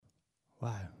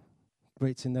Wow.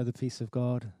 Great to know the peace of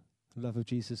God, the love of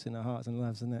Jesus in our hearts and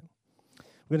lives, isn't it?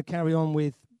 We're going to carry on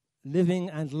with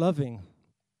living and loving.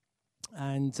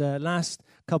 And last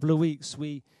couple of weeks,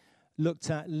 we looked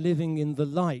at living in the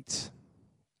light.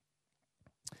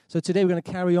 So today we're going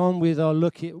to carry on with our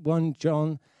look at 1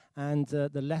 John and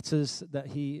the letters that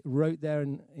he wrote there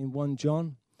in 1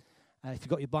 John. If you've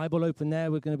got your Bible open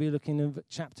there, we're going to be looking at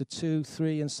chapter 2,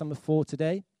 3, and some of 4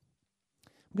 today.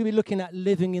 We're going to be looking at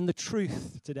living in the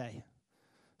truth today.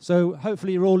 So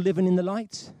hopefully you're all living in the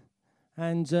light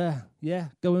and,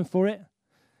 going for it.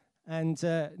 And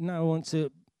now I want to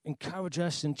encourage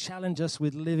us and challenge us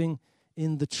with living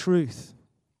in the truth.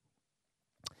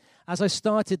 As I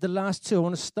started the last two, I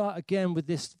want to start again with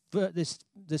this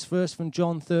verse from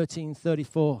John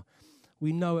 13:34.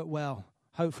 We know it well.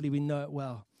 Hopefully we know it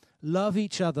well. Love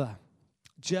each other,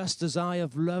 just as I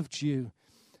have loved you.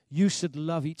 You should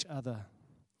love each other.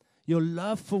 Your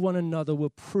love for one another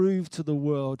will prove to the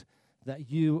world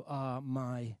that you are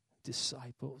my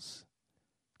disciples.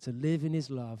 To live in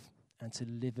his love and to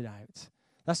live it out.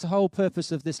 That's the whole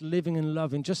purpose of this living and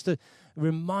loving, just to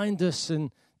remind us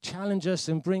and challenge us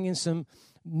and bring in some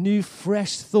new,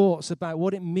 fresh thoughts about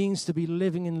what it means to be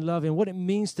living and loving, what it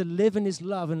means to live in his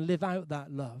love and live out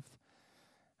that love,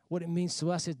 what it means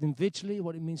to us individually,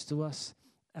 what it means to us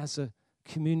as a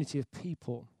community of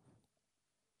people.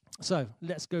 So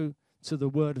let's go to the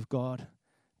Word of God,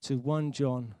 to 1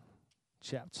 John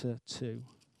chapter 2.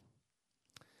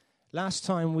 Last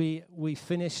time we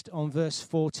finished on verse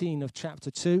 14 of chapter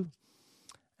 2,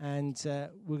 and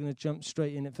we're going to jump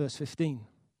straight in at verse 15.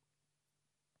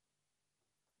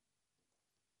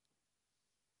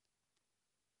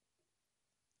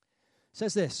 It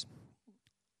says this: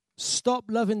 stop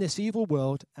loving this evil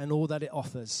world and all that it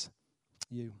offers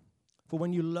you. For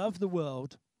when you love the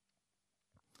world,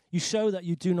 you show that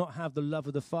you do not have the love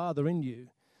of the Father in you.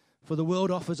 For the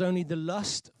world offers only the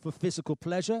lust for physical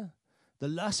pleasure, the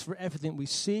lust for everything we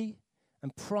see,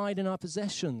 and pride in our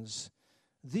possessions.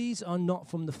 These are not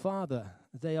from the Father.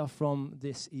 They are from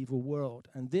this evil world.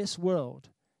 And this world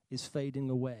is fading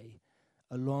away,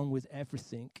 along with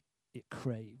everything it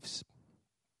craves.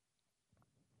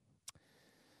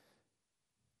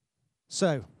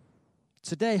 So,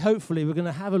 today, hopefully, we're going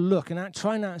to have a look and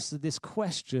try and answer this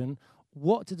question: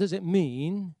 what does it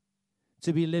mean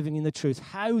to be living in the truth?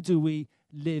 How do we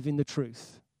live in the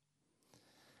truth?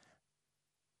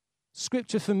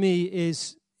 Scripture for me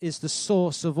is the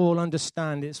source of all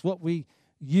understanding. It's what we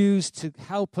use to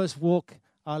help us walk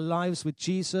our lives with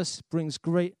Jesus, brings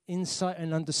great insight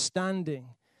and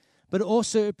understanding. But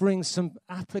also it brings some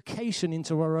application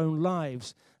into our own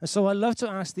lives. And so I love to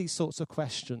ask these sorts of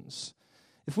questions.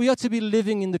 If we are to be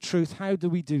living in the truth, how do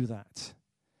we do that?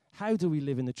 How do we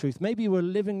live in the truth? Maybe we're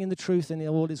living in the truth and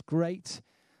all is great,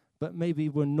 but maybe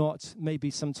we're not.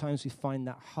 Maybe sometimes we find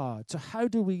that hard. So how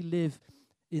do we live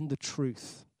in the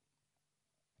truth?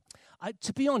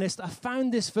 To be honest, I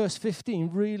found this verse 15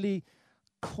 really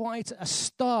quite a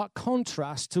stark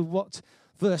contrast to what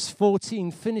verse 14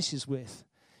 finishes with.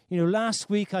 You know, last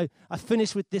week I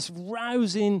finished with this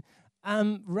rousing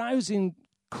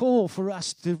call for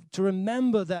us to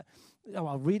remember that.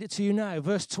 I'll read it to you now.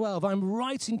 Verse 12, I'm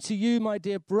writing to you, my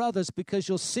dear brothers, because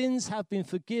your sins have been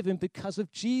forgiven because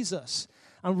of Jesus.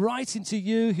 I'm writing to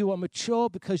you who are mature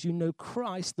because you know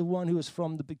Christ, the one who is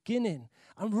from the beginning.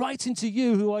 I'm writing to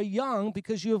you who are young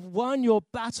because you have won your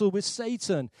battle with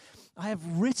Satan. I have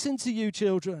written to you,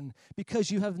 children, because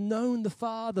you have known the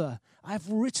Father. I have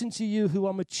written to you who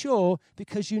are mature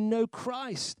because you know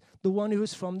Christ, the one who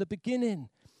is from the beginning.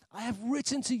 I have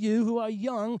written to you who are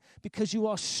young because you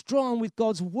are strong with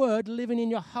God's word living in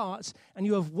your hearts and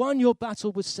you have won your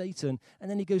battle with Satan.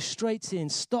 And then he goes straight in,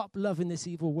 stop loving this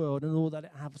evil world and all that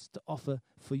it has to offer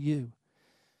for you.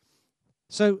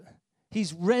 So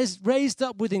he's raised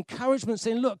up with encouragement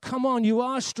saying, look, come on, you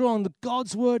are strong.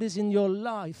 God's word is in your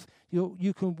life.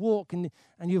 You can walk and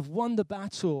you've won the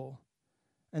battle.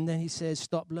 And then he says,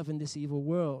 stop loving this evil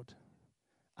world.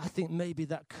 I think maybe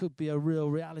that could be a real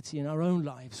reality in our own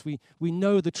lives. We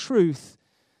know the truth,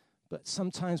 but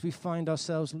sometimes we find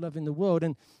ourselves loving the world.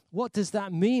 And what does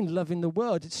that mean, loving the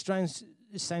world? It sounds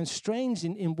strange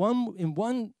in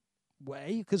one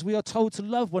way, because we are told to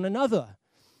love one another.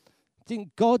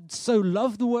 Didn't God so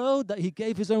love the world that he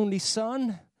gave his only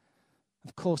son?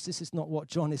 Of course, this is not what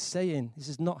John is saying. This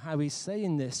is not how he's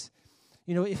saying this.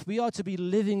 You know, if we are to be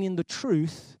living in the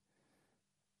truth,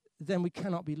 then we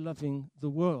cannot be loving the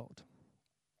world.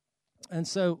 And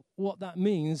so what that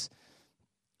means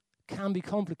can be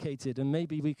complicated, and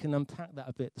maybe we can unpack that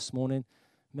a bit this morning.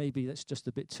 Maybe that's just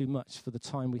a bit too much for the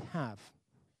time we have.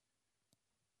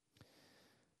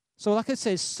 So like I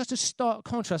say, it's such a stark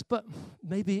contrast, but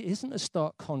maybe it isn't a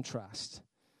stark contrast.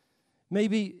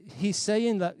 Maybe he's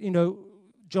saying that,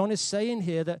 John is saying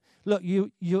here that, look,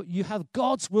 you have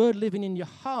God's word living in your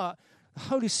heart. The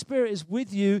Holy Spirit is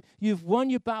with you. You've won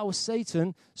your battle with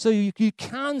Satan, so you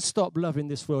can stop loving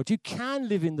this world. You can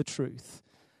live in the truth.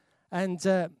 And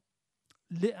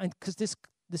because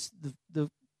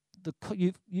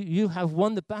you have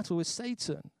won the battle with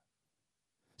Satan.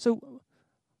 So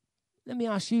let me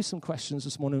ask you some questions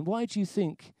this morning. Why do you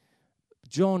think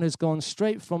John has gone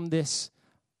straight from this,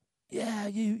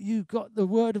 you got the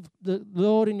word of the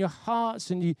Lord in your hearts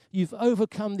and you've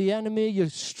overcome the enemy, you're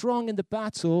strong in the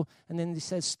battle, and then he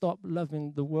says, stop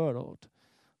loving the world.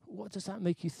 What does that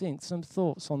make you think? Some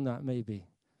thoughts on that maybe?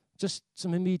 Just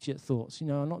some immediate thoughts.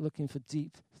 I'm not looking for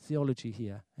deep theology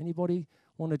here. Anybody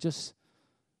want to just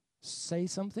say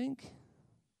something?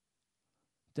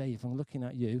 Dave, I'm looking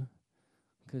at you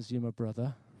because you're my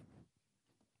brother.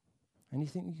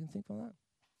 Anything you can think of that?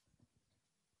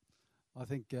 I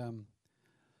think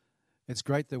it's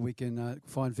great that we can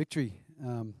find victory,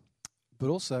 but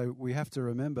also we have to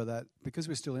remember that because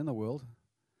we're still in the world,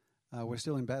 we're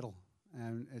still in battle,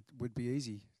 and it would be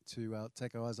easy to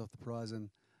take our eyes off the prize and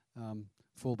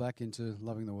fall back into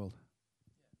loving the world.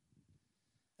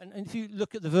 And if you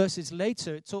look at the verses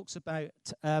later, it talks about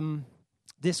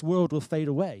this world will fade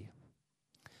away.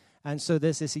 And so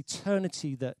there's this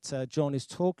eternity that John is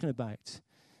talking about.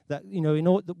 That,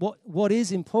 what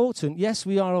is important, yes,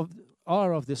 we are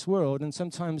of this world, and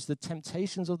sometimes the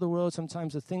temptations of the world,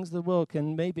 sometimes the things of the world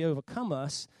can maybe overcome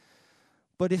us.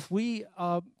 But if we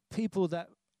are people that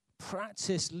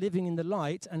practice living in the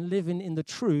light and living in the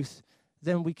truth,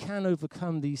 then we can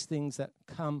overcome these things that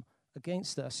come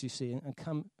against us, you see, and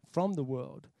come from the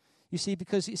world. You see,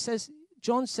 because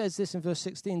John says this in verse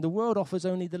 16, the world offers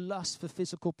only the lust for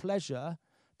physical pleasure,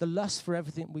 the lust for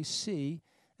everything we see,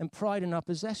 and pride in our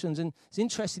possessions. And it's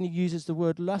interesting he uses the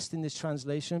word lust in this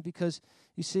translation because,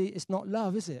 you see, it's not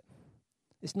love, is it?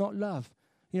 It's not love.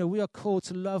 We are called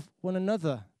to love one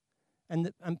another.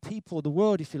 And people, the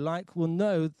world, if you like, will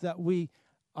know that we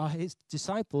are his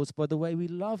disciples by the way we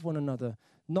love one another,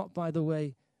 not by the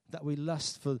way that we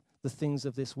lust for the things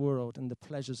of this world and the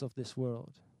pleasures of this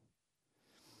world.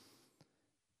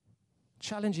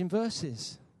 Challenging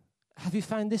verses. Have you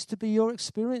found this to be your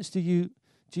experience? Do you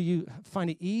find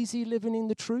it easy living in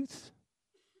the truth?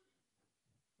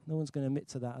 No one's going to admit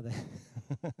to that, are they?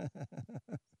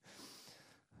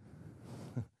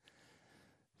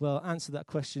 Well, answer that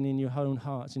question in your own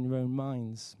hearts, in your own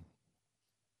minds.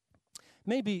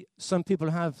 Maybe some people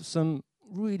have some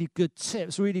really good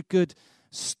tips, really good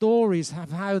stories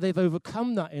of how they've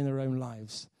overcome that in their own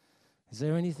lives. Is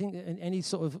there anything, any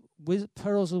sort of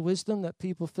pearls of wisdom that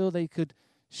people feel they could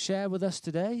share with us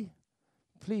today?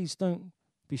 Please don't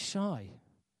be shy.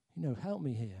 Help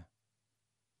me here.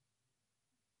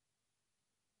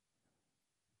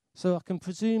 So I can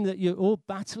presume that you're all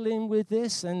battling with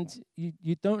this and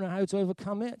you don't know how to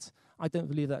overcome it. I don't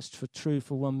believe that's true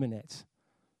for 1 minute.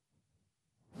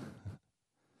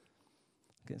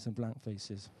 Getting some blank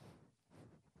faces.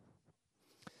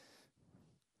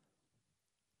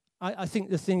 I think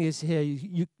the thing is here,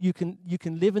 you can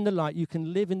live in the light, you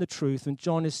can live in the truth, and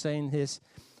John is saying this,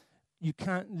 you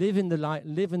can't live in the light,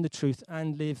 live in the truth,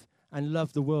 and live and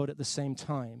love the world at the same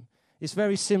time. It's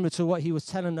very similar to what he was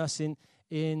telling us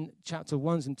in chapter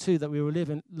 1 and 2 that we were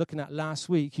looking at last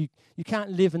week. You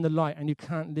can't live in the light and you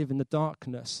can't live in the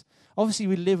darkness. Obviously,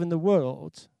 we live in the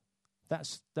world.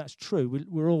 That's true.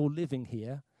 We're all living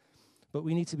here. But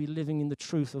we need to be living in the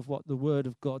truth of what the Word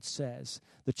of God says,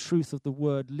 the truth of the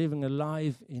Word living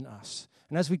alive in us.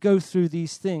 And as we go through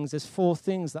these things, there's 4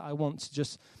 things that I want to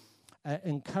just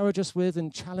encourage us with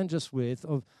and challenge us with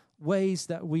of ways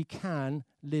that we can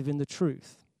live in the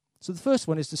truth. So the first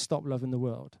one is to stop loving the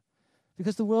world,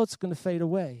 because the world's going to fade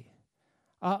away.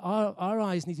 Our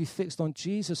eyes need to be fixed on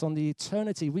Jesus, on the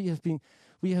eternity. We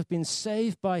have been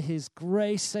saved by his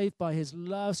grace, saved by his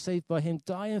love, saved by him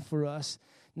dying for us.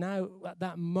 Now, at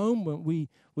that moment, we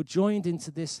were joined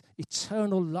into this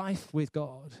eternal life with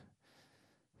God.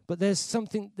 But there's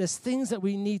things that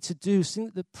we need to do,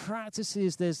 the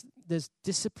practices, there's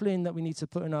discipline that we need to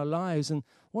put in our lives. And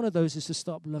one of those is to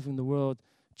stop loving the world.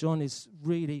 John is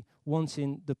really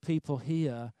wanting the people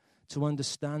here to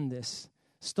understand this.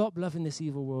 Stop loving this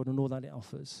evil world and all that it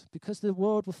offers, because the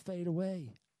world will fade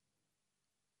away.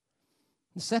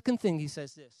 The second thing, he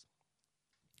says this.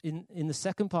 In the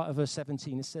second part of verse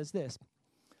 17, it says this.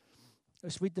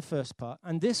 Let's read the first part.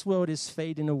 And this world is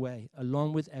fading away,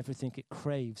 along with everything it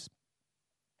craves.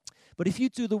 But if you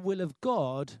do the will of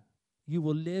God, you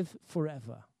will live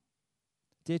forever.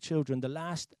 dear children, the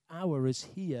last hour is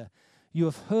here. You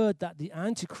have heard that the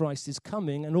Antichrist is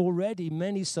coming, and already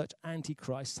many such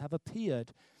Antichrists have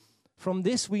appeared. From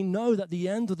this we know that the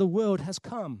end of the world has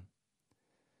come.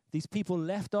 These people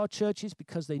left our churches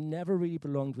because they never really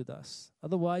belonged with us.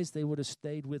 Otherwise, they would have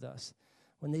stayed with us.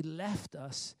 When they left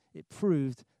us, it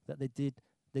proved that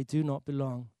they do not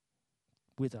belong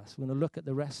with us. We're going to look at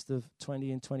the rest of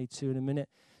 20 and 22 in a minute.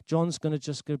 John's going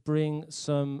to bring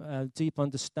some deep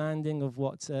understanding of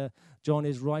what John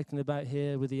is writing about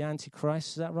here with the Antichrist.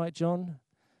 Is that right, John?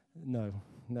 No.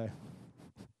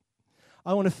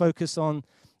 I want to focus on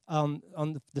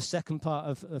the second part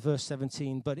of verse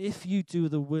 17. But if you do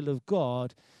the will of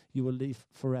God, you will live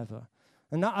forever.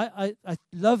 And I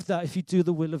love that, if you do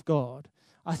the will of God.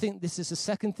 I think this is the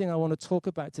second thing I want to talk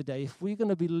about today. If we're going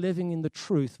to be living in the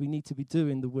truth, we need to be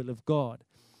doing the will of God.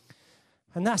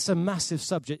 And that's a massive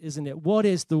subject, isn't it? What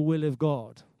is the will of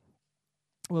God?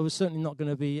 Well, we're certainly not going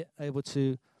to be able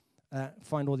to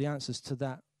find all the answers to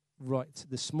that right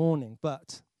this morning.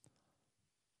 But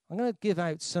I'm going to give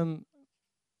out some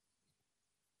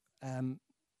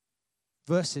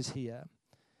verses here.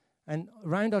 And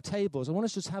around our tables, I want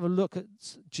us to just have a look at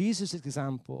Jesus'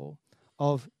 example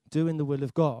of doing the will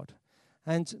of God.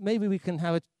 And maybe we can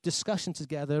have a discussion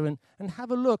together and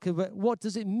have a look at what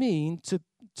does it mean to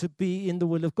be in the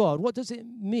will of God? What does it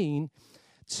mean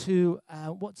to,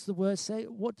 what's the word say?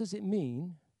 What does it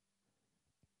mean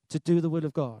to do the will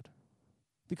of God?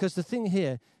 Because the thing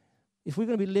here, if we're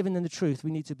going to be living in the truth,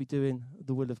 we need to be doing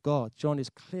the will of God. John is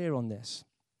clear on this.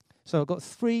 So I've got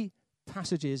 3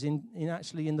 passages in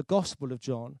the Gospel of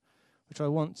John, which I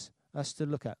want us to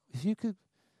look at. If you could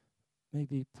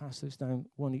maybe pass those down,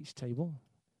 one each table.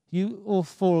 You, all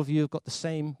 4 of you, have got the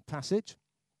same passage.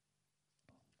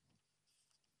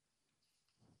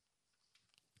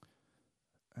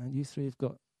 And you 3 have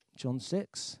got John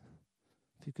 6.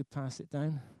 If you could pass it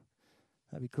down,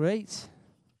 that'd be great.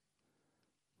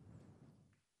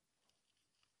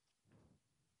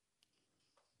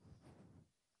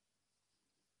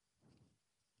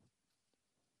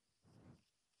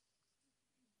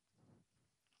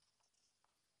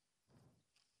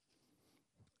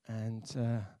 And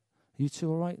you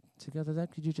 2 all right together there?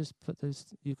 Could you just put those?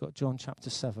 You've got John chapter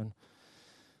 7.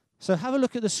 So have a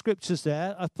look at the scriptures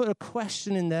there. I've put a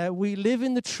question in there. We live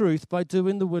in the truth by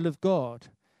doing the will of God.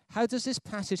 How does this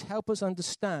passage help us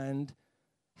understand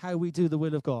how we do the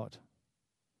will of God?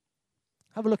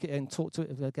 Have a look at it and talk to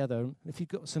it together. If you've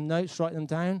got some notes, write them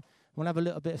down. We'll have a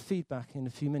little bit of feedback in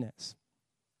a few minutes.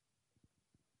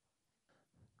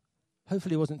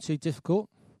 Hopefully it wasn't too difficult.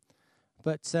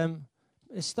 But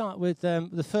let's start with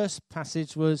the first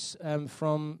passage was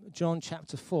from John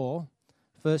chapter 4,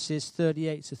 verses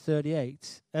 34 to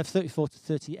 38.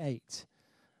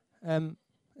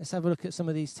 Let's have a look at some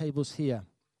of these tables here.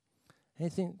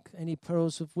 Any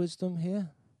pearls of wisdom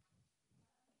here?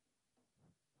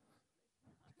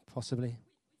 Possibly.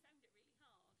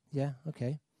 Yeah,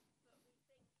 okay.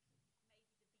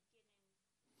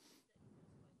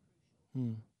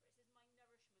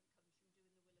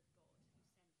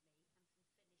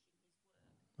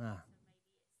 Ah.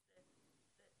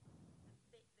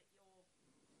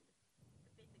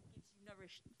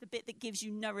 The bit that gives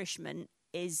you nourishment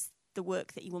is the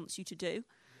work that he wants you to do. Yeah.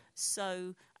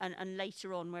 So, and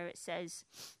later on where it says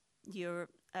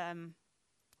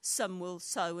some will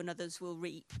sow and others will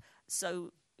reap.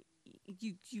 So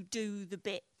you do the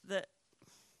bit that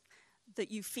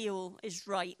you feel is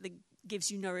right, that gives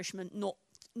you nourishment, not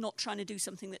trying to do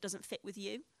something that doesn't fit with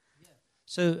you.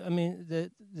 So, I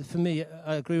mean, for me,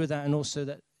 I agree with that, and also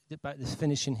that about this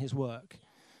finishing his work.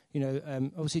 You know,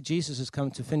 obviously Jesus has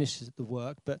come to finish the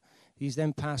work, but he's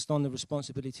then passed on the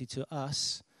responsibility to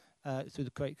us through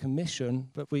the Great Commission.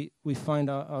 But we find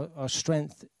our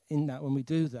strength in that when we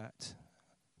do that.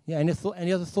 Yeah.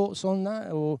 Any other thoughts on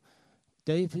that, or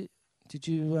Dave? Did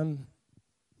you?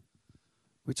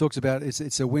 We talked about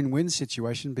it's a win-win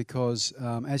situation because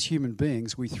as human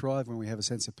beings we thrive when we have a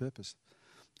sense of purpose.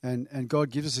 And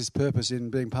God gives us His purpose in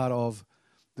being part of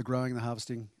the growing and the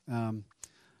harvesting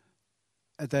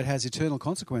that has eternal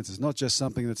consequences, not just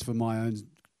something that's for my own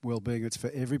well-being, it's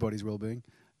for everybody's well-being.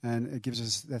 And it gives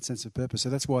us that sense of purpose. So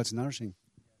that's why it's nourishing.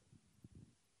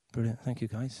 Brilliant. Thank you,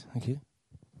 guys. Thank you.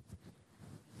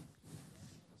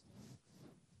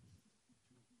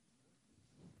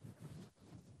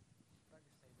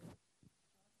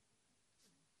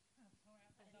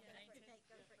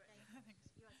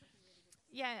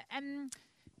 Yeah,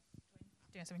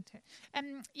 doing something to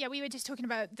it. We were just talking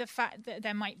about the fact that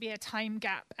there might be a time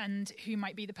gap and who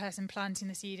might be the person planting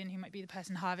the seed and who might be the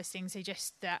person harvesting. So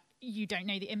just that you don't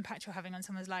know the impact you're having on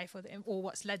someone's life, or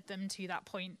what's led them to that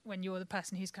point when you're the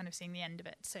person who's kind of seeing the end of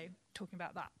it. So talking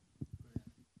about that.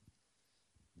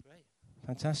 Great.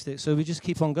 Fantastic. So we just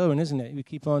keep on going, isn't it? We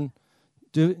keep on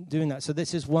doing that. So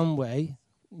this is one way,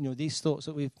 these thoughts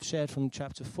that we've shared from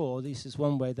chapter 4, this is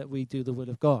one way that we do the will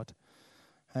of God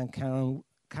and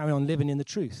carry on living in the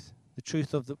truth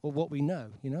of what we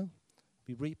know,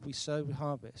 We reap, we sow, we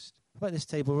harvest. How about this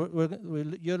table?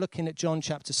 You're looking at John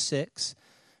chapter 6,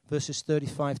 verses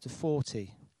 35 to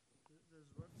 40.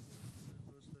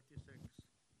 Verse 36.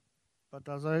 But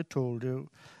as I told you,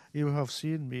 you have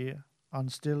seen me,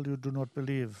 and still you do not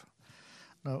believe.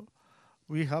 Now,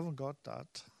 we haven't got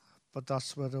that, but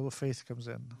that's where our faith comes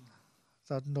in.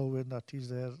 That knowing that he's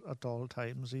there at all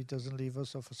times, he doesn't leave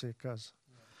us or forsake us.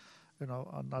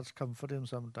 And that's comforting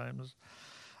sometimes.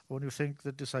 When you think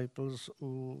the disciples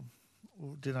who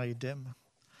denied him,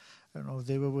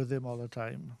 they were with him all the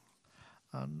time.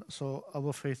 And so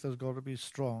our faith has got to be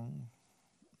strong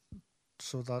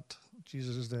so that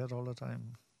Jesus is there all the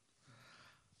time.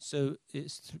 So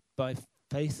it's by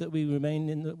faith that we remain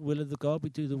in the will of the God. We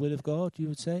do the will of God, you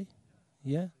would say?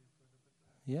 Yeah?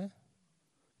 Yeah?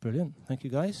 Brilliant. Thank you,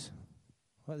 guys.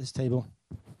 Right at this table.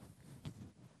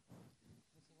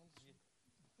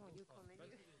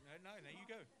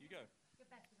 You go.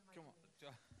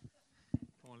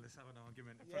 Come on, let's have an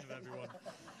argument in front of everyone.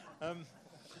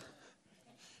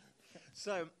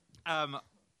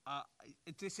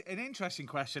 It's an interesting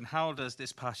question. How does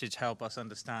this passage help us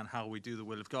understand how we do the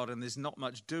will of God? And there's not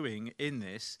much doing in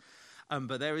this,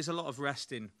 but there is a lot of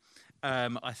resting.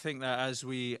 I think that as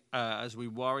we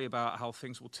worry about how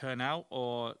things will turn out,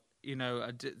 or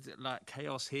like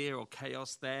chaos here or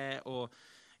chaos there, or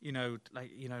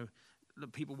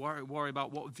people worry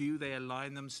about what view they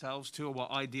align themselves to, or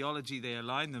what ideology they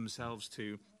align themselves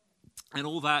to. And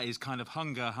all that is kind of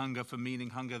hunger for meaning,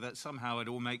 hunger that somehow it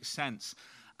all makes sense.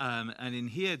 And in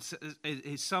here,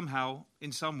 it's somehow,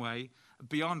 in some way,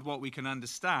 beyond what we can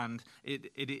understand,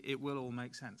 it will all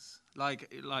make sense. Like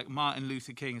Martin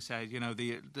Luther King said,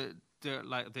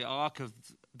 the arc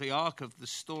of the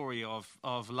story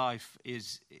of life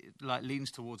is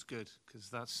leans towards good, because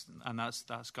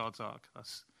that's God's arc.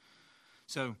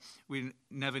 So we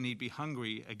never need be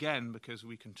hungry again, because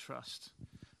we can trust.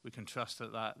 We can trust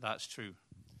that's true.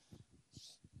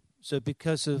 So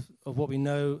because of what we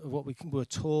know, of what we're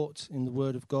taught in the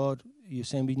Word of God, you're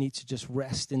saying we need to just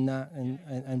rest in that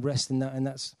and rest in that, and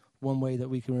that's one way that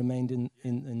we can remain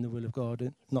in the will of God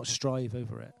and not strive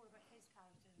over it. More about his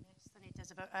character than it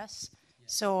does about us.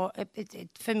 So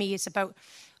for me, it's about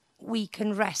we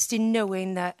can rest in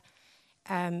knowing that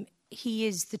he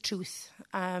is the truth,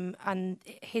 and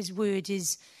his word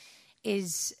is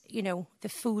the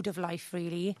food of life,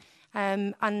 really.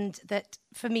 And that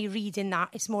for me, reading that,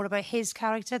 it's more about his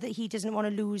character, that he doesn't want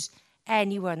to lose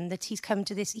anyone, that he came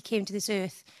to this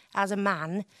earth as a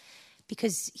man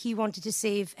because he wanted to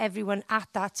save everyone at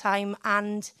that time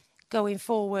and going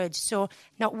forward. So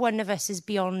not one of us is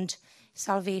beyond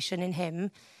salvation in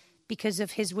him because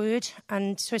of his word.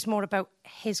 And so it's more about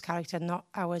his character, not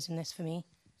ours in this for me.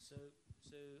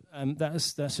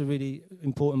 That's a really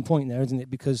important point there, isn't it?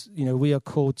 Because, we are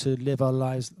called to live our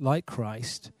lives like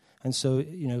Christ. And so,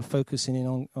 focusing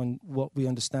in on what we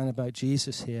understand about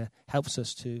Jesus here helps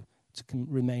us to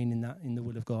remain in the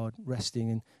will of God,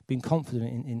 resting and being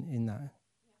confident in that.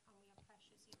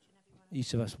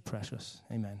 Each of us are precious.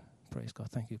 Amen. Praise God.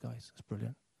 Thank you, guys. That's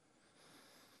brilliant.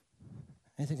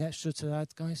 Anything extra to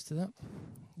add, guys, to that?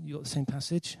 You got the same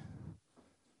passage?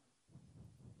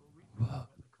 Whoa.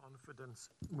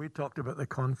 We talked about the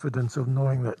confidence of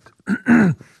knowing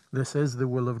that this is the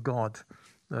will of God,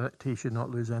 that he should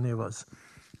not lose any of us.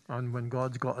 And when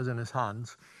God's got us in his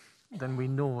hands, then we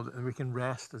know that we can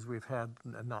rest, as we've heard,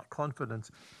 in that confidence.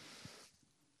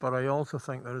 But I also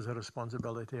think there is a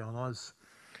responsibility on us,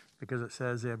 because it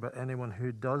says there, but anyone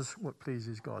who does what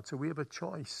pleases God. So we have a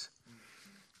choice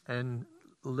in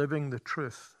living the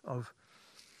truth of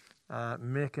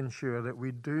making sure that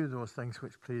we do those things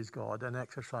which please God, and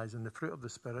exercising the fruit of the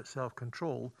Spirit,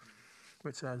 self-control,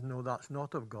 which says, no, that's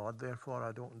not of God, therefore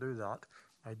I don't do that.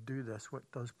 I do this what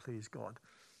does please God.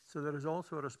 So there is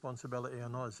also a responsibility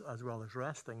on us, as well as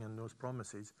resting in those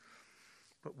promises.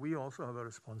 But we also have a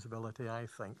responsibility, I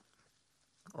think,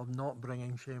 of not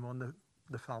bringing shame on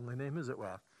the family name, as it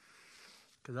were.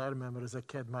 Because I remember as a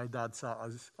kid, my dad sat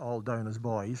us all down as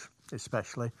boys,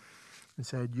 especially, and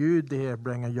said, you dare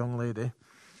bring a young lady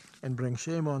and bring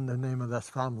shame on the name of this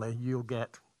family, you'll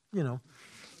get, Now,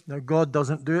 God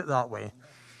doesn't do it that way.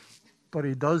 But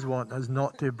he does want us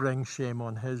not to bring shame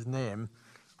on his name.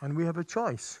 And we have a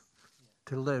choice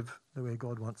to live the way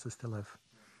God wants us to live.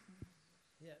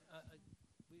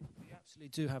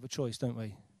 actually do have a choice, don't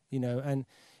we? And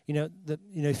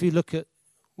if you look at,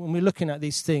 when we're looking at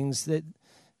these things, that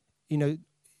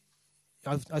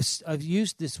I've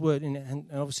used this word in it, and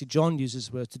obviously John uses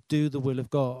the word to do the will of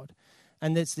God.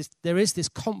 And there is this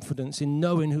confidence in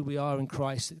knowing who we are in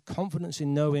Christ, confidence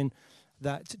in knowing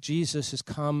that Jesus has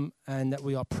come and that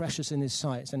we are precious in his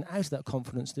sight. And out of that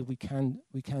confidence that we can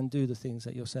do the things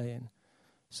that you're saying.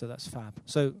 So that's fab.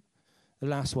 So the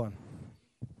last one.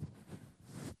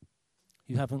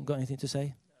 You haven't got anything to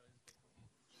say?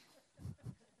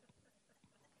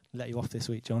 Let you off this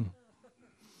week, John.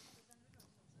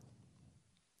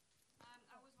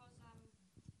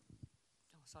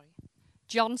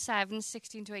 John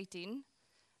 7:16-18.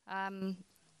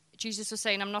 Jesus was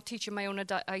saying, I'm not teaching my own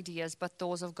ideas, but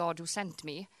those of God who sent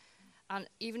me. And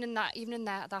even in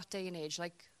that day and age,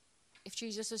 like, if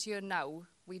Jesus was here now,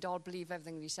 we'd all believe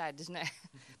everything he said, isn't it?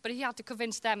 But he had to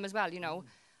convince them as well,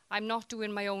 I'm not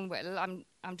doing my own will,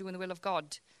 I'm doing the will of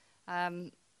God.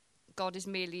 God is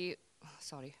merely,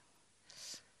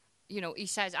 he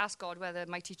says, ask God whether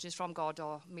my teaching is from God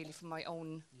or merely from my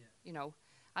own,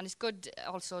 And it's good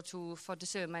also for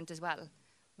discernment as well.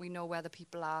 We know whether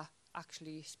people are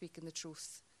actually speaking the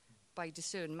truth by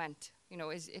discernment.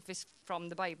 If it's from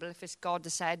the Bible, if it's God that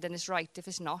said, then it's right. If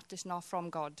it's not from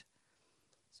God.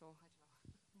 So,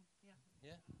 I don't know.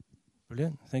 Yeah.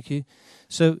 Brilliant. Thank you.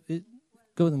 So,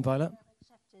 go with them, Violet.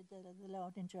 Accepted the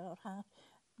Lord into our heart.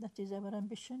 That is our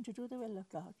ambition, to do the will of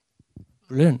God.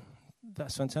 Brilliant.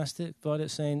 That's fantastic.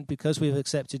 Violet's saying, because we've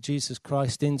accepted Jesus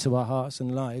Christ into our hearts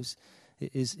and lives,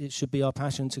 it should be our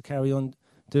passion to carry on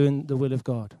doing the will of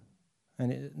God.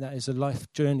 And that is a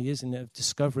life journey, isn't it, of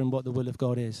discovering what the will of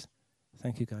God is.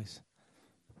 Thank you, guys.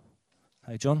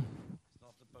 Hey, John? It's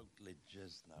not about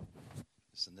religious now.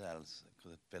 It's something else,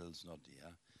 because Bill's not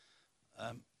here.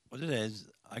 What it is,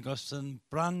 I got some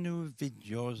brand new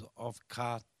videos of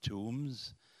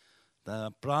cartoons. They're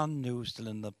brand new, still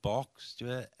in the box.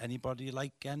 Do anybody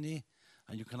like any?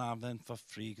 And you can have them for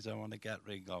free, because I want to get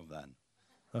rid of them.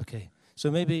 Okay. So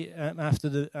maybe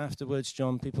afterwards,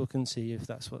 John, people can see if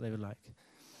that's what they would like.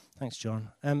 Thanks,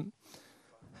 John.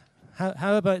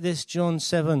 How about this, John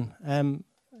 7?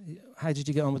 How did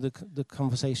you get on with the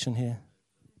conversation here?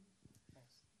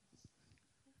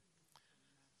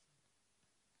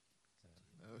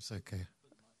 Oh, it's okay.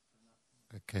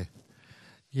 Okay.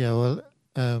 Yeah. Well,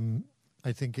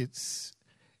 I think it's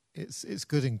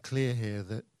good and clear here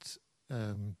that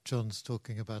John's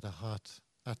talking about a heart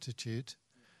attitude.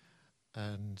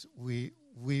 And we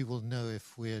will know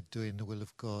if we're doing the will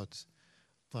of God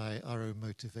by our own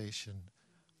motivation.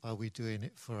 Are we doing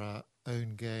it for our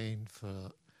own gain,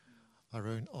 for our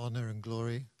own honor and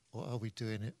glory, or are we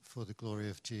doing it for the glory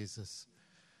of Jesus?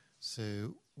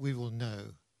 So we will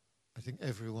know. I think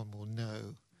everyone will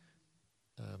know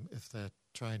if they're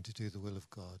trying to do the will of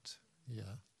God. Yeah.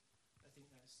 I think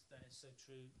that is so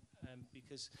true,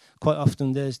 because quite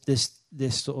often there's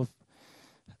this sort of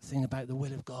thing about the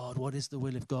will of God. What is the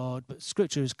will of God? But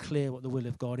Scripture is clear what the will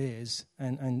of God is,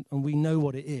 and we know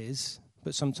what it is.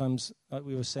 But sometimes, like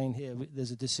we were saying here,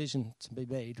 there's a decision to be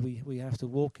made. We have to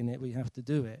walk in it. We have to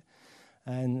do it.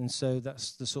 And so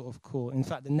that's the sort of core. In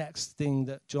fact, the next thing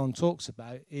that John talks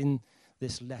about in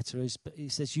this letter is, he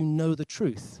says, you know the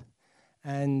truth.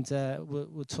 And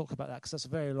we'll talk about that, because that's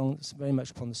it's very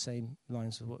much upon the same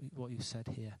lines of what you said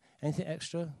here. Anything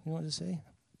extra you want to say?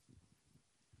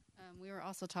 We were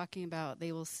also talking about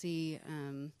they will see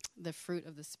the fruit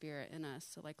of the Spirit in us.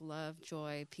 So like love,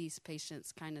 joy, peace,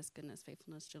 patience, kindness, goodness,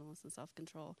 faithfulness, gentleness, and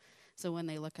self-control. So when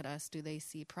they look at us, do they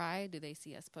see pride? Do they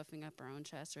see us puffing up our own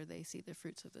chest? Or do they see the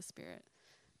fruits of the Spirit?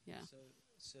 Yeah.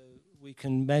 So we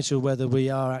can measure whether we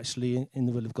are actually in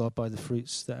the will of God by the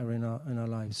fruits that are in our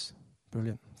lives.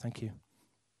 Brilliant. Thank you.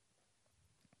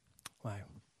 Wow.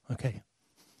 Okay.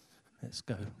 Let's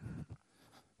go.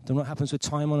 Don't know what happens with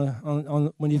time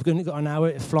on when you've only got an hour.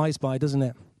 It flies by, doesn't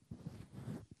it?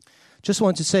 Just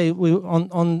wanted to say we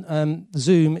on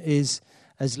Zoom is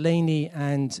as Lainey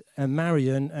and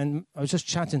Marion, and I was just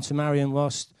chatting to Marion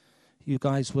whilst you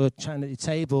guys were chatting at your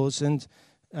tables, and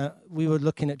we were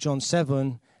looking at John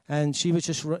 7, and she was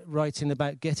just writing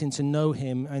about getting to know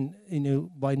him, and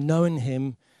by knowing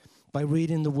him, by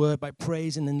reading the Word, by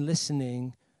praising and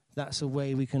listening. That's a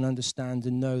way we can understand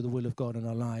and know the will of God in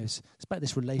our lives. It's about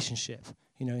this relationship.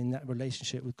 In that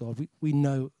relationship with God, we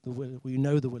know the will. We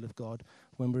know the will of God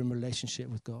when we're in relationship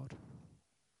with God.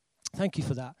 Thank you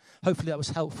for that. Hopefully that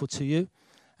was helpful to you.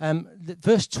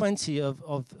 Verse 20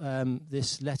 of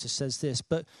this letter says this,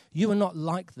 but you are not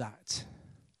like that.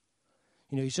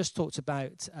 He's just talked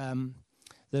about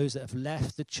those that have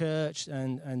left the church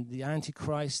and the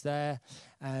Antichrist there,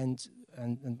 and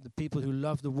and the people who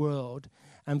love the world.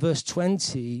 And verse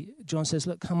 20, John says,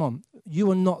 look, come on, you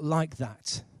are not like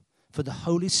that, for the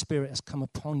Holy Spirit has come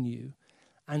upon you,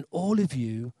 and all of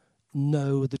you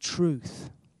know the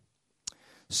truth.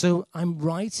 So I'm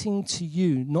writing to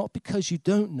you not because you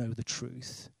don't know the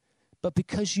truth, but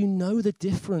because you know the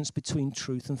difference between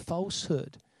truth and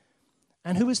falsehood.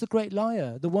 And who is the great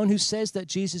liar? The one who says that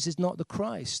Jesus is not the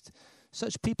Christ.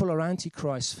 Such people are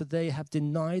antichrist, for they have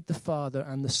denied the Father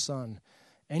and the Son.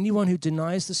 Anyone who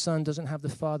denies the Son doesn't have the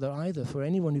Father either, for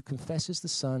anyone who confesses the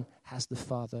Son has the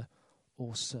Father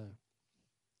also.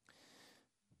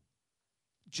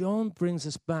 John brings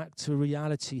us back to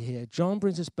reality here. John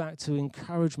brings us back to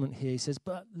encouragement here. He says,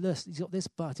 but listen, he's got this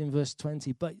but in verse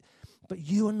 20, but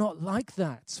you are not like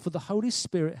that, for the Holy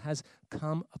Spirit has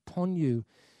come upon you.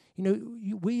 You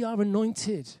know, we are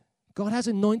anointed. God has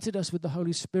anointed us with the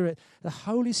Holy Spirit. The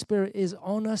Holy Spirit is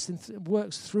on us and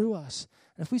works through us.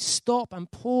 And if we stop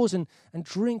and pause and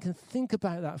drink and think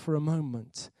about that for a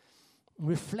moment, and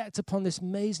reflect upon this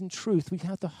amazing truth, we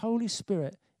have the Holy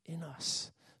Spirit in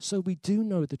us. So we do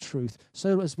know the truth.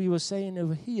 So as we were saying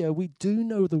over here, we do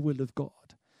know the will of God.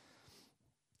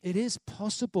 It is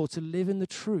possible to live in the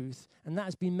truth, and that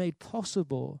has been made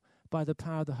possible by the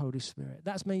power of the Holy Spirit.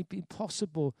 That's made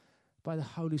possible by the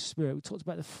Holy Spirit. We talked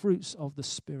about the fruits of the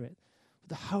Spirit. With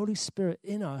the Holy Spirit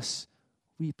in us,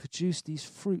 we produce these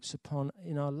fruits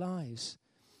in our lives.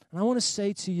 And I want to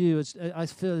say to you, as I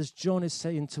feel as John is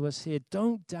saying to us here,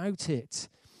 don't doubt it.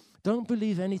 Don't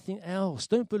believe anything else.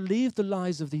 Don't believe the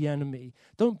lies of the enemy.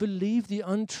 Don't believe the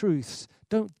untruths.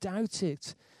 Don't doubt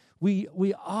it. We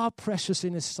are precious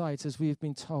in his sight, as we have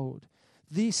been told.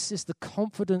 This is the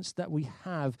confidence that we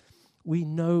have. We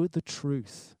know the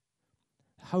truth.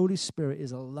 Holy Spirit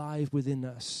is alive within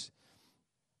us,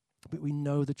 but we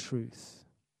know the truth.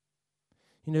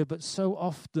 You know, but so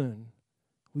often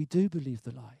we do believe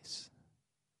the lies.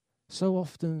 So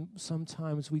often,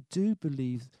 sometimes we do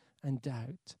believe and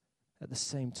doubt at the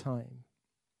same time.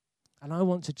 And I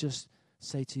want to just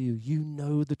say to you, you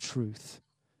know the truth.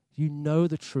 You know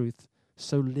the truth,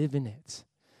 so live in it.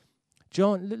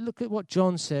 John, look at what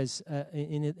John says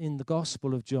in the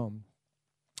Gospel of John.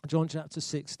 John chapter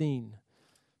 16.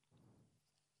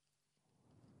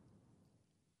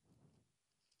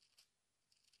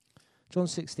 John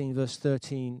 16, verse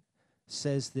 13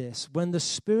 says this, when the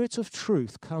Spirit of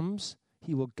truth comes,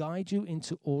 he will guide you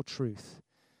into all truth.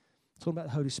 Talking about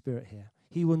the Holy Spirit here.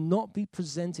 He will not be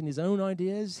presenting his own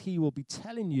ideas. He will be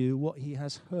telling you what he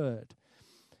has heard.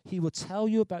 He will tell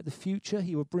you about the future.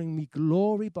 He will bring me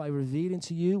glory by revealing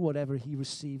to you whatever he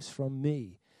receives from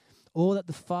me. All that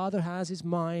the Father has is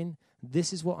mine.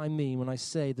 This is what I mean when I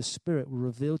say the Spirit will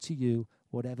reveal to you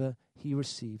whatever he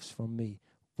receives from me.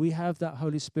 We have that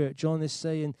Holy Spirit. John is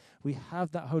saying we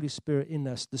have that Holy Spirit in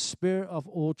us, the Spirit of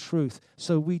all truth.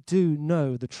 So we do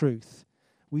know the truth.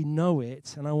 We know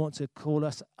it, and I want to call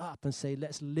us up and say,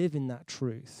 let's live in that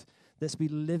truth. Let's be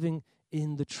living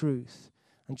in the truth.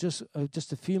 And just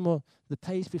a few more, the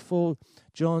page before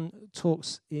John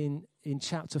talks in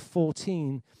chapter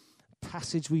 14,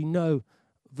 passage we know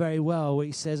very well, where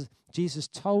he says, Jesus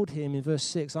told him in verse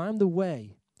 6, I am the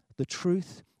way, the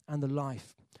truth, and the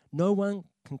life. No one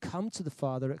can come to the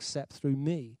Father except through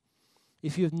me.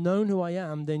 If you have known who I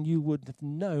am, then you would have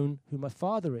known who my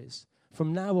Father is.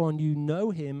 From now on, you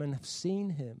know him and have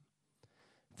seen him.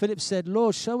 Philip said,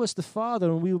 Lord, show us the Father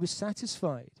and we will be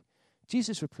satisfied.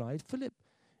 Jesus replied, Philip,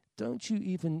 don't you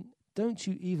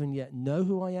even yet know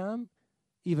who I am?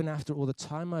 Even after all the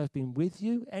time I have been with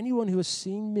you? Anyone who has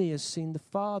seen me has seen the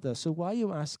Father. So why are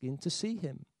you asking to see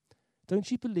him? Don't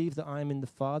you believe that I am in the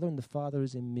Father and the Father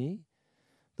is in me?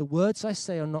 The words I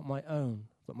say are not my own,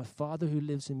 but my Father who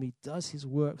lives in me does his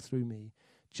work through me.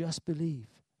 Just believe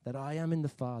that I am in the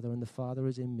Father and the Father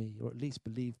is in me, or at least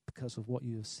believe because of what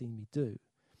you have seen me do.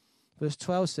 Verse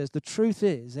 12 says, the truth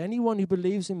is, anyone who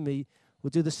believes in me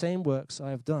will do the same works I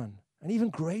have done, and even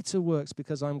greater works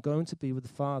because I'm going to be with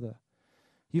the Father.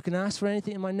 You can ask for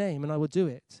anything in my name, and I will do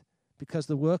it, because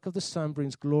the work of the Son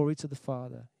brings glory to the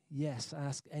Father. Yes,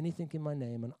 ask anything in my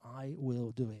name, and I will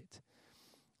do it.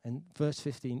 And verse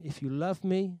 15, if you love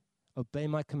me, obey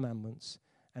my commandments,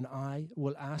 and I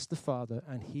will ask the Father,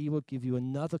 and he will give you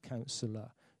another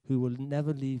counselor who will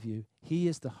never leave you. He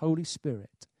is the Holy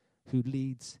Spirit who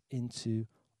leads into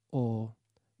all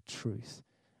truth.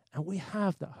 And we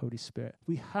have that Holy Spirit.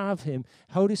 We have him.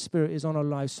 Holy Spirit is on our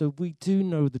lives, so we do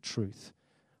know the truth.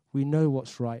 We know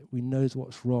what's right. We know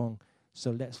what's wrong.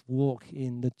 So let's walk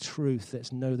in the truth.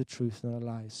 Let's know the truth in our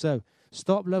lives. So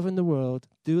stop loving the world.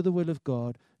 Do the will of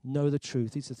God. Know the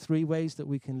truth. These are 3 ways that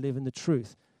we can live in the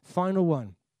truth. Final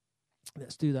one.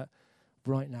 Let's do that.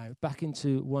 right now. Back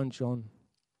into 1 John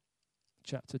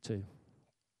chapter 2.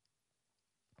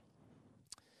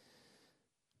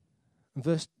 And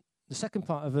the second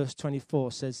part of verse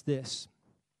 24 says this.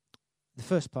 The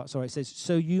first part, it says,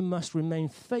 so you must remain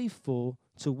faithful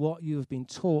to what you have been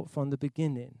taught from the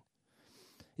beginning.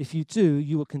 If you do,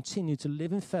 you will continue to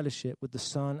live in fellowship with the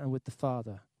Son and with the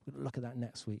Father. We'll look at that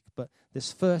next week. But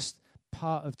this first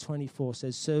part of 24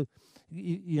 says, so,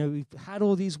 we've had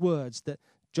all these words that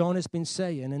John has been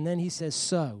saying, and then he says,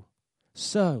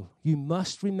 so you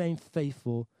must remain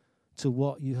faithful to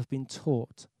what you have been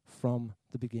taught from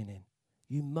the beginning.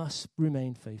 You must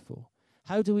remain faithful.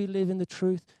 How do we live in the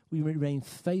truth? We remain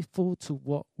faithful to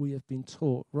what we have been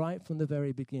taught right from the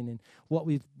very beginning. What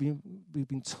we've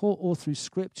been taught all through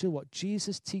Scripture, what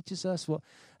Jesus teaches us, what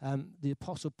the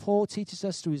Apostle Paul teaches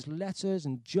us through his letters,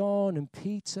 and John and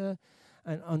Peter,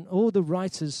 and all the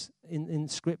writers in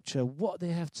Scripture, what they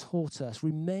have taught us.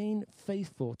 Remain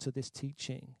faithful to this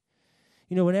teaching.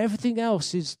 When everything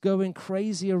else is going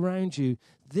crazy around you,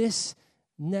 this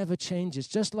never changes.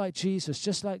 Just like Jesus,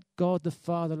 just like God the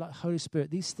Father, like Holy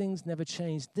Spirit, these things never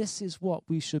change. This is what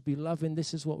we should be loving.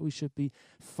 This is what we should be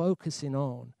focusing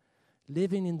on.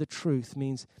 Living in the truth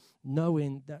means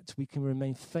knowing that we can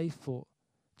remain faithful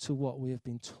to what we have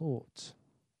been taught.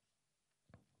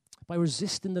 By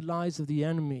resisting the lies of the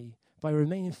enemy, by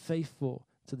remaining faithful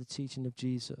to the teaching of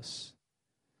Jesus.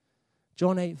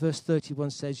 John 8 verse 31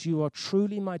 says, you are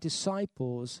truly my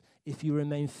disciples if you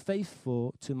remain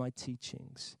faithful to my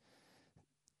teachings.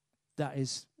 That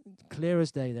is clear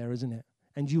as day there, isn't it?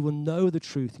 And you will know the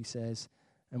truth, he says.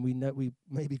 And we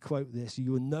maybe quote this,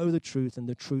 you will know the truth and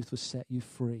the truth will set you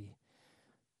free.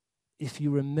 If you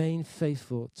remain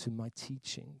faithful to my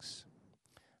teachings.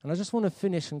 And I just want to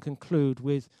finish and conclude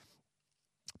with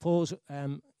Paul's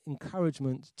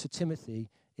encouragement to Timothy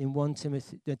in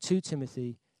 2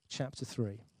 Timothy chapter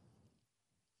 3.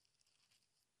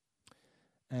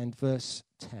 And verse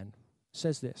 10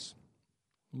 says this,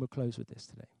 and we'll close with this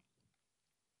today.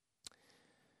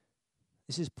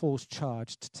 This is Paul's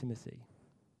charge to Timothy.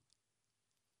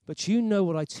 But you know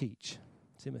what I teach,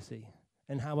 Timothy,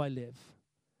 and how I live,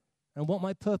 and what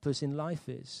my purpose in life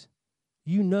is.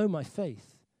 You know my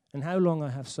faith, and how long I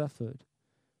have suffered.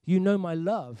 You know my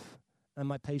love and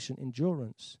my patient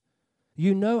endurance.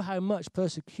 You know how much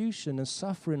persecution and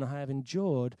suffering I have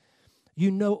endured. You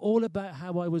know all about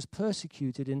how I was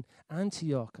persecuted in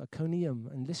Antioch, Iconium,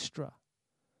 and Lystra.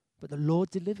 But the Lord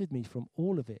delivered me from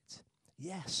all of it.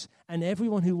 Yes, and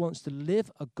everyone who wants to live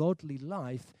a godly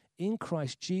life in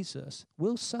Christ Jesus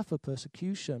will suffer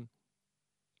persecution.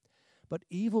 But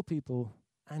evil people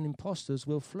and impostors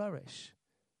will flourish.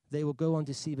 They will go on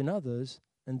deceiving others,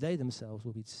 and they themselves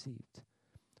will be deceived.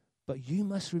 But you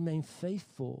must remain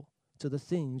faithful to the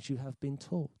things you have been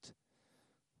taught.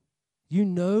 You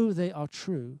know they are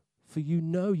true, for you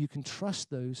know you can trust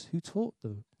those who taught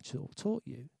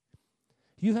you.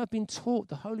 You have been taught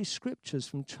the Holy Scriptures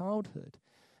from childhood,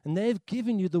 and they have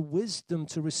given you the wisdom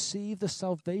to receive the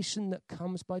salvation that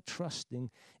comes by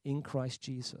trusting in Christ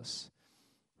Jesus.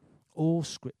 All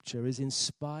Scripture is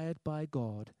inspired by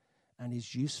God and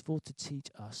is useful to teach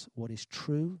us what is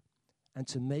true and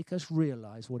to make us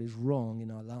realize what is wrong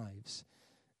in our lives.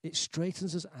 It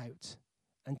straightens us out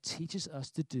and teaches us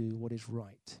to do what is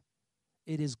right.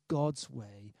 It is God's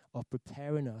way of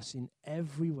preparing us in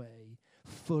every way,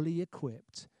 fully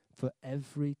equipped for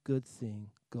every good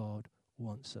thing God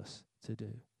wants us to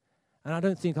do. And I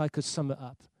don't think I could sum it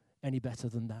up any better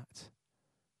than that.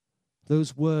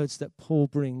 Those words that Paul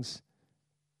brings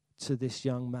to this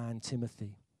young man,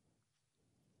 Timothy.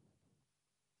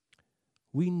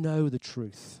 We know the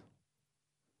truth.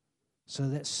 So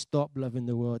let's stop loving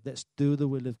the world. Let's do the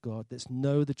will of God. Let's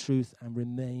know the truth and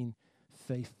remain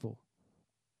faithful.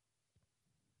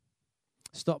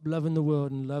 Stop loving the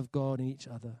world and love God and each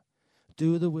other.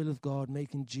 Do the will of God,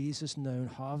 making Jesus known,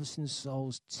 harvesting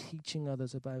souls, teaching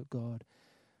others about God.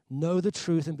 Know the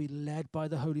truth and be led by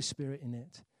the Holy Spirit in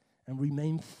it. And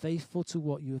remain faithful to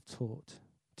what you have taught.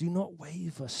 Do not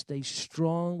waver. Stay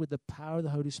strong with the power of the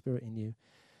Holy Spirit in you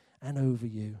and over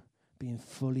you, being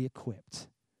fully equipped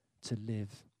to live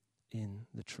in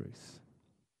the truth.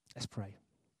 Let's pray.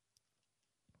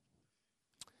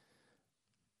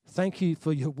 Thank you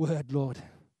for your word, Lord,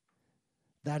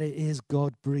 that it is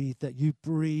God-breathed, that you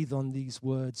breathe on these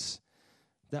words,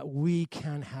 that we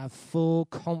can have full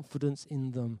confidence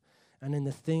in them and in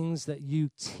the things that you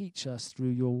teach us through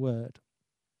your word.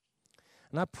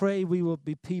 And I pray we will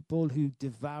be people who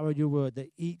devour your word,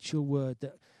 that eat your word,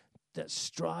 that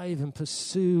strive and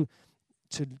pursue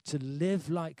to live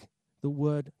like the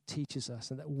word teaches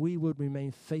us, and that we would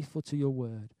remain faithful to your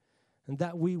word and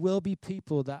that we will be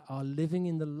people that are living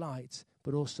in the light,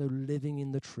 but also living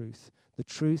in the truth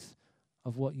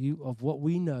of what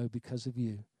we know because of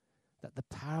you, that the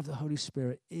power of the Holy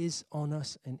Spirit is on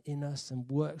us and in us and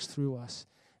works through us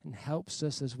and helps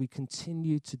us as we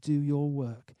continue to do your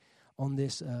work on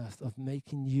this earth of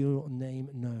making your name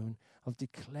known, of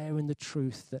declaring the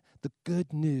truth, that the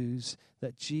good news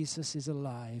that Jesus is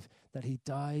alive, that he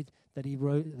died, that he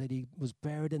was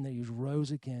buried, and that he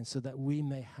rose again so that we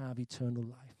may have eternal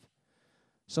life.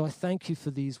 So I thank you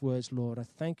for these words, Lord. I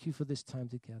thank you for this time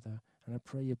together, and I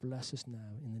pray you bless us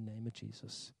now in the name of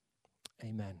Jesus.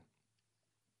 Amen.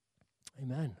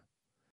 Amen.